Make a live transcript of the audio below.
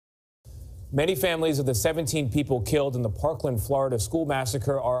Many families of the 17 people killed in the Parkland, Florida school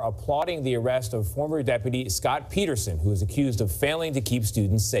massacre are applauding the arrest of former Deputy Scott Peterson, who is accused of failing to keep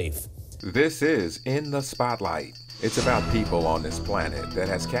students safe. This is In the Spotlight. It's about people on this planet that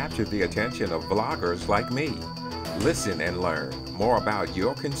has captured the attention of vloggers like me. Listen and learn more about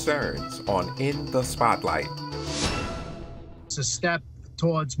your concerns on In the Spotlight. It's a step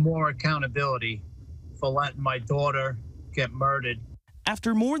towards more accountability for letting my daughter get murdered.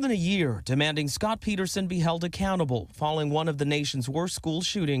 After more than a year demanding Scott Peterson be held accountable following one of the nation's worst school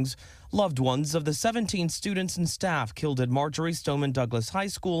shootings, loved ones of the 17 students and staff killed at Marjorie Stoneman Douglas High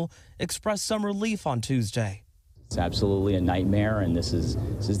School expressed some relief on Tuesday. It's absolutely a nightmare, and this is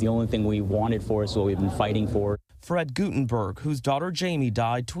the only thing we wanted for us, what we've been fighting for. Fred Gutenberg, whose daughter Jamie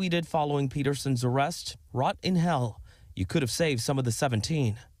died, tweeted following Peterson's arrest, "Rot in hell. You could have saved some of the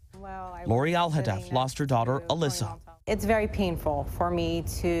 17. Lori Alhadeff lost her daughter, Alyssa. It's very painful for me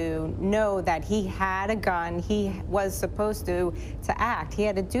to know that he had a gun. He was supposed to act. He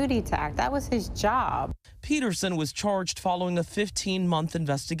had a duty to act. That was his job. Peterson was charged following a 15-month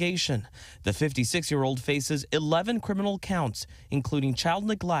investigation. The 56-year-old faces 11 criminal counts, including child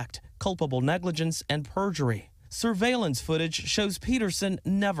neglect, culpable negligence, and perjury. Surveillance footage shows Peterson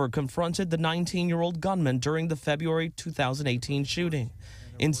never confronted the 19-year-old gunman during the February 2018 shooting.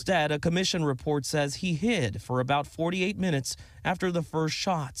 Instead, a commission report says he hid for about 48 minutes after the first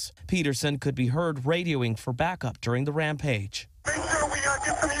shots. Peterson could be heard radioing for backup during the rampage. Make sure we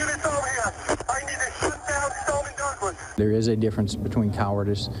get some units over here. I need to shut down Stoneman Douglas. There is a difference between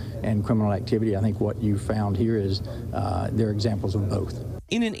cowardice and criminal activity. I think what you found here is there are examples of both.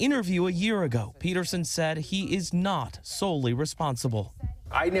 In an interview a year ago, Peterson said he is not solely responsible.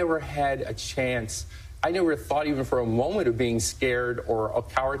 I never had a chance. I never thought even for a moment of being scared or a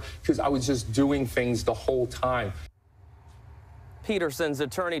coward because I was just doing things the whole time. Peterson's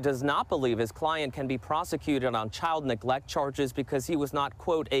attorney does not believe his client can be prosecuted on child neglect charges because he was not,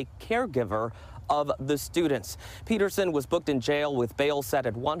 quote, a caregiver of the students. Peterson was booked in jail with bail set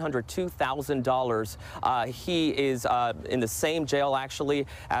at $102,000. He is in the same jail, actually,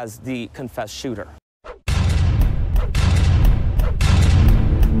 as the confessed shooter.